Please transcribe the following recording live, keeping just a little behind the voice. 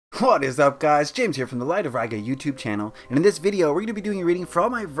What is up, guys? James here from the Light of Virgo YouTube channel, and in this video we're going to be doing a reading for all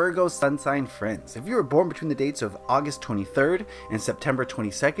my Virgo sun sign friends. If you were born between the dates of August 23rd and September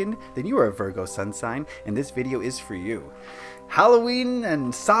 22nd, then you are a Virgo sun sign, and this video is for you. Halloween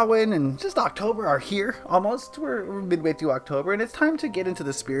and Samhain and just October are here almost. We're midway through October, and it's time to get into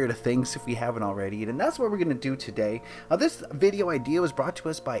the spirit of things if we haven't already, and that's what we're going to do today. This video idea was brought to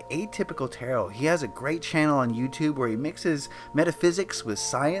us by Atypical Tarot. He has a great channel on YouTube where he mixes metaphysics with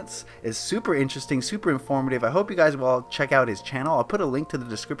science. It's super interesting, super informative. I hope you guys will all check out his channel. I'll put a link to the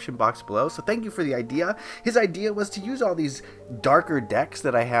description box below. So thank you for the idea. His idea was to use all these darker decks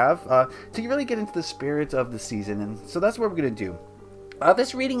that I have to really get into the spirit of the season, and so that's what we're going to do.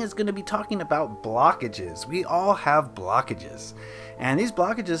 This reading is going to be talking about blockages. We all have blockages, and these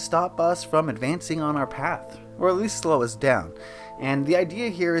blockages stop us from advancing on our path, or at least slow us down. And the idea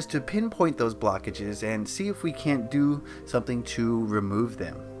here is to pinpoint those blockages and see if we can't do something to remove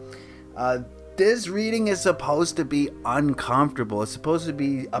them. This reading is supposed to be uncomfortable. It's supposed to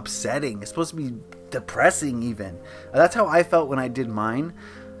be upsetting. It's supposed to be depressing even. That's how I felt when I did mine.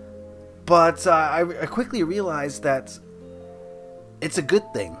 But I quickly realized that it's a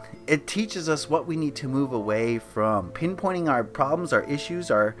good thing. It teaches us what we need to move away from. Pinpointing our problems, our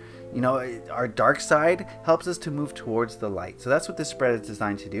issues, our dark side helps us to move towards the light. So that's what this spread is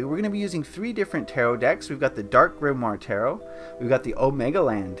designed to do. We're going to be using 3 different tarot decks. We've got the Dark Grimoire Tarot, we've got the Omega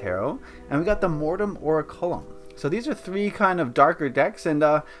Land Tarot, and we've got the Mortem Oraculum. So these are 3 kind of darker decks, and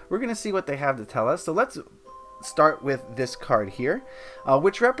we're going to see what they have to tell us. So let's start with this card here,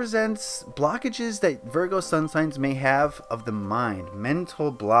 which represents blockages that Virgo sun signs may have of the mind,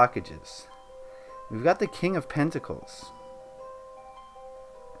 mental blockages. We've got the King of Pentacles.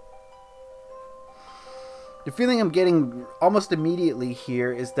 The feeling I'm getting almost immediately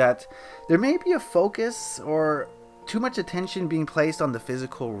here is that there may be a focus or too much attention being placed on the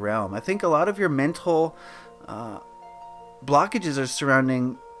physical realm. I think a lot of your mental blockages are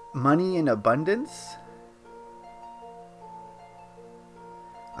surrounding money and abundance.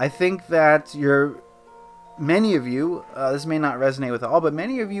 I think that many of you, this may not resonate with all, but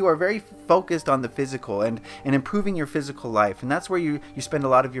many of you are very focused on the physical and improving your physical life. And that's where you spend a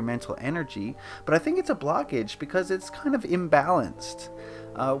lot of your mental energy. But I think it's a blockage because it's kind of imbalanced.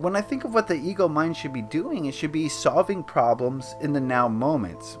 When I think of what the ego mind should be doing, it should be solving problems in the now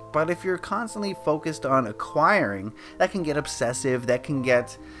moment. But if you're constantly focused on acquiring, that can get obsessive, that can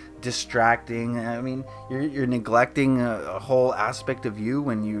get distracting. I mean, you're neglecting a whole aspect of you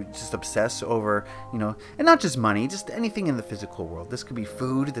when you just obsess over, and not just money, just anything in the physical world. This could be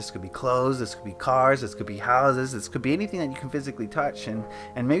food, this could be clothes, this could be cars, this could be houses, this could be anything that you can physically touch, and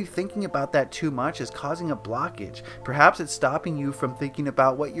maybe thinking about that too much is causing a blockage. Perhaps it's stopping you from thinking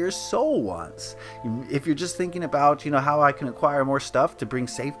about what your soul wants. If you're just thinking about, how I can acquire more stuff to bring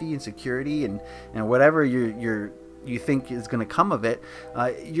safety and security and whatever you think is going to come of it,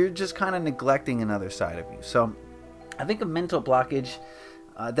 you're just kind of neglecting another side of you. So I think a mental blockage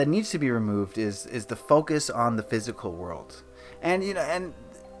that needs to be removed is the focus on the physical world. And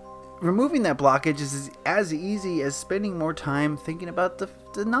removing that blockage is as easy as spending more time thinking about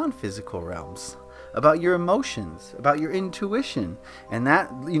the non-physical realms, about your emotions, about your intuition. And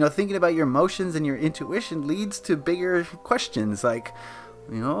that, thinking about your emotions and your intuition leads to bigger questions like,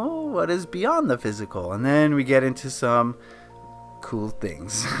 what is beyond the physical? And then we get into some cool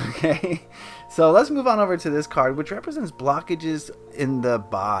things. Okay, so let's move on over to this card, which represents blockages in the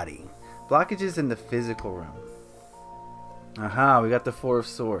body, blockages in the physical realm. Aha, we got the 4 of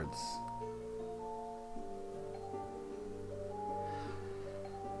Swords.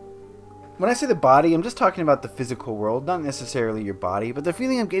 When I say the body, I'm just talking about the physical world, not necessarily your body. But the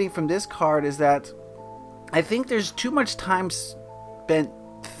feeling I'm getting from this card is that I think there's too much time spent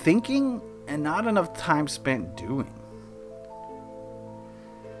thinking and not enough time spent doing.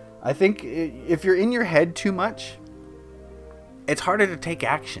 I think if you're in your head too much, it's harder to take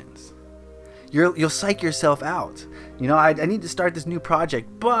actions. You'll psych yourself out. I need to start this new project,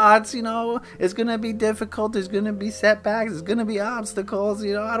 but it's gonna be difficult. There's gonna be setbacks. There's gonna be obstacles.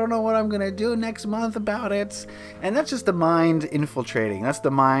 I don't know what I'm gonna do next month about it. And that's just the mind infiltrating. That's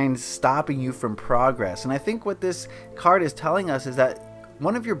the mind stopping you from progress. And I think what this card is telling us is that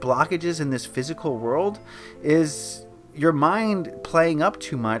one of your blockages in this physical world is your mind playing up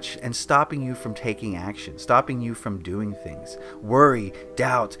too much and stopping you from taking action, stopping you from doing things. Worry,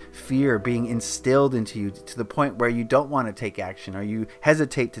 doubt, fear being instilled into you to the point where you don't want to take action, or you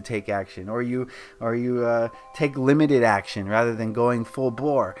hesitate to take action, or you take limited action rather than going full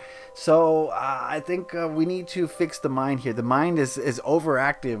bore. So I think we need to fix the mind here. The mind is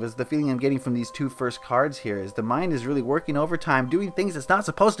overactive, is the feeling I'm getting from these two first cards here. Is the mind is really working overtime, doing things it's not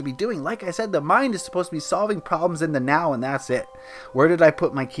supposed to be doing. Like I said, the mind is supposed to be solving problems in the now, and that's it. Where did I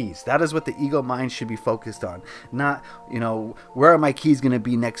put my keys? That is what the ego mind should be focused on. Not, where are my keys going to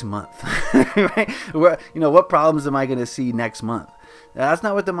be next month? Right? What problems am I going to see next month? That's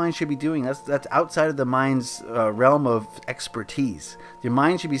not what the mind should be doing. That's outside of the mind's realm of expertise. Your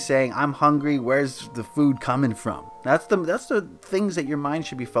mind should be saying, I'm hungry, where's the food coming from? That's the things that your mind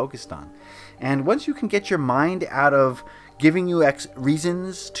should be focused on. And once you can get your mind out of giving you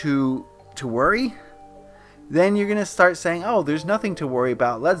reasons to worry, then you're going to start saying, oh, there's nothing to worry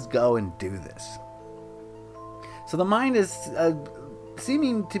about. Let's go and do this. So the mind is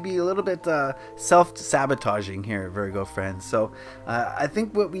seeming to be a little bit self-sabotaging here, Virgo friends. So I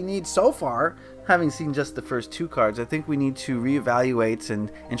think what we need so far, having seen just the first two cards, I think we need to reevaluate and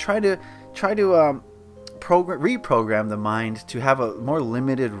try to reprogram the mind to have a more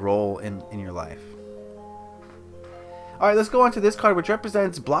limited role in your life. All right, let's go on to this card, which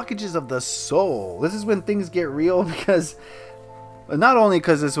represents blockages of the soul. This is when things get real, because not only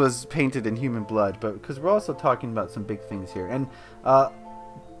because this was painted in human blood, but because we're also talking about some big things here. And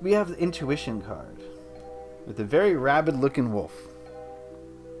we have the intuition card with a very rabid looking wolf.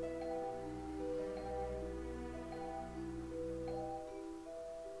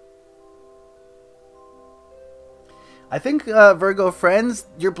 I think, Virgo friends,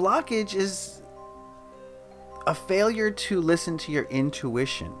 your blockage is a failure to listen to your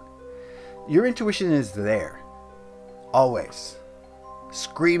intuition. Your intuition is there, always,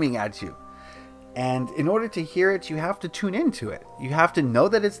 screaming at you. And in order to hear it, you have to tune into it. You have to know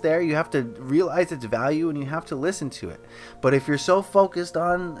that it's there. You have to realize its value, and you have to listen to it. But if you're so focused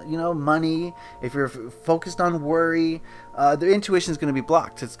on, money, if you're focused on worry, the intuition is going to be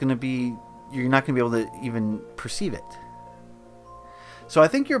blocked. It's going to be, you're not going to be able to even perceive it. So I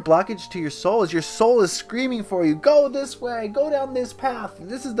think your blockage to your soul is screaming for you, go this way, go down this path,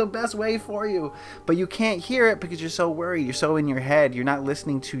 this is the best way for you. But you can't hear it because you're so worried, you're so in your head, you're not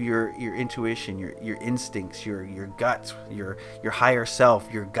listening to your intuition, your instincts, your guts, your higher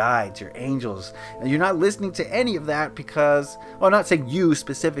self, your guides, your angels. And you're not listening to any of that because, well, I'm not saying you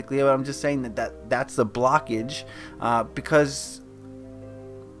specifically, but I'm just saying that's the blockage, because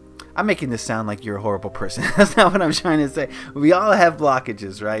I'm making this sound like you're a horrible person. That's not what I'm trying to say. We all have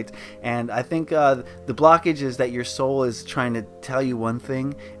blockages, right? And I think the blockage is that your soul is trying to tell you one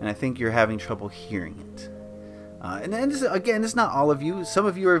thing, and I think you're having trouble hearing it. And then this, again, it's not all of you. Some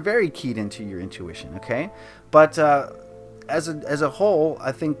of you are very keyed into your intuition, okay? But as a whole,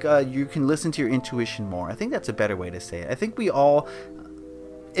 I think you can listen to your intuition more. I think that's a better way to say it. I think we all,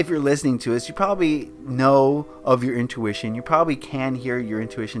 if you're listening to us, you probably know of your intuition. You probably can hear your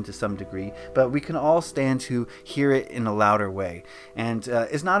intuition to some degree, but we can all stand to hear it in a louder way. And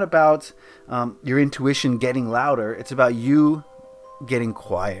it's not about your intuition getting louder. It's about you getting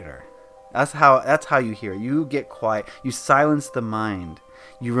quieter. That's how you hear. You get quiet. You silence the mind.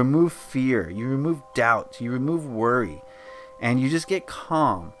 You remove fear. You remove doubt. You remove worry. And you just get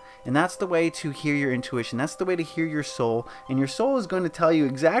calm. And that's the way to hear your intuition. That's the way to hear your soul. And your soul is going to tell you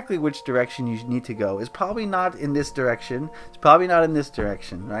exactly which direction you need to go. It's probably not in this direction. It's probably not in this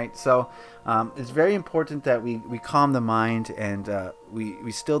direction, right? So it's very important that we calm the mind, and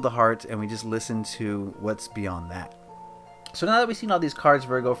we still the heart, and we just listen to what's beyond that. So now that we've seen all these cards,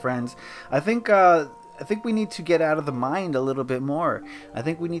 Virgo friends, I think we need to get out of the mind a little bit more. I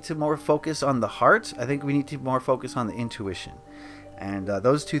think we need to more focus on the heart. I think we need to more focus on the intuition. And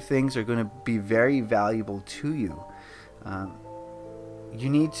those two things are going to be very valuable to you. You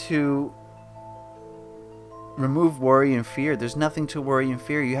need to remove worry and fear. There's nothing to worry and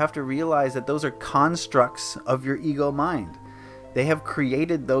fear. You have to realize that those are constructs of your ego mind. They have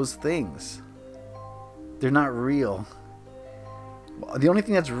created those things. They're not real. The only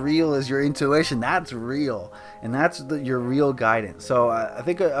thing that's real is your intuition. That's real. And that's your real guidance. So I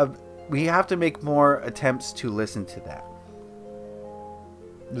think we have to make more attempts to listen to that.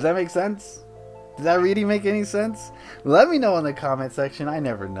 Does that make sense? Does that reading make any sense? Let me know in the comment section. I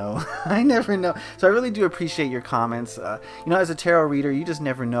never know. I never know. So I really do appreciate your comments. As a tarot reader, you just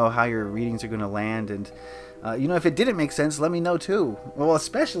never know how your readings are going to land. And, if it didn't make sense, let me know too. Well,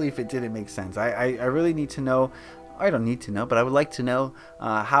 especially if it didn't make sense. I really need to know I don't need to know, but I would like to know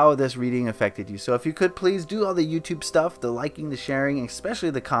how this reading affected you. So if you could please do all the YouTube stuff, the liking, the sharing, especially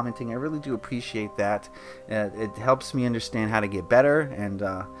the commenting. I really do appreciate that. It helps me understand how to get better, and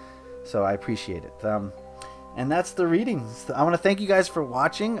so I appreciate it. And that's the readings. I want to thank you guys for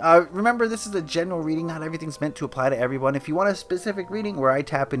watching. Remember, this is a general reading. Not everything's meant to apply to everyone. If you want a specific reading where I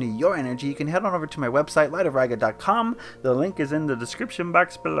tap into your energy, you can head on over to my website, lightofraga.com. The link is in the description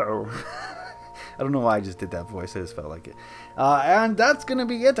box below. I don't know why I just did that voice. I just felt like it. And that's going to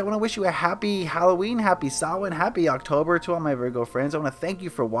be it. I want to wish you a happy Halloween, happy Samhain, happy October to all my Virgo friends. I want to thank you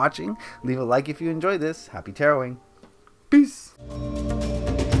for watching. Leave a like if you enjoyed this. Happy taroting. Peace.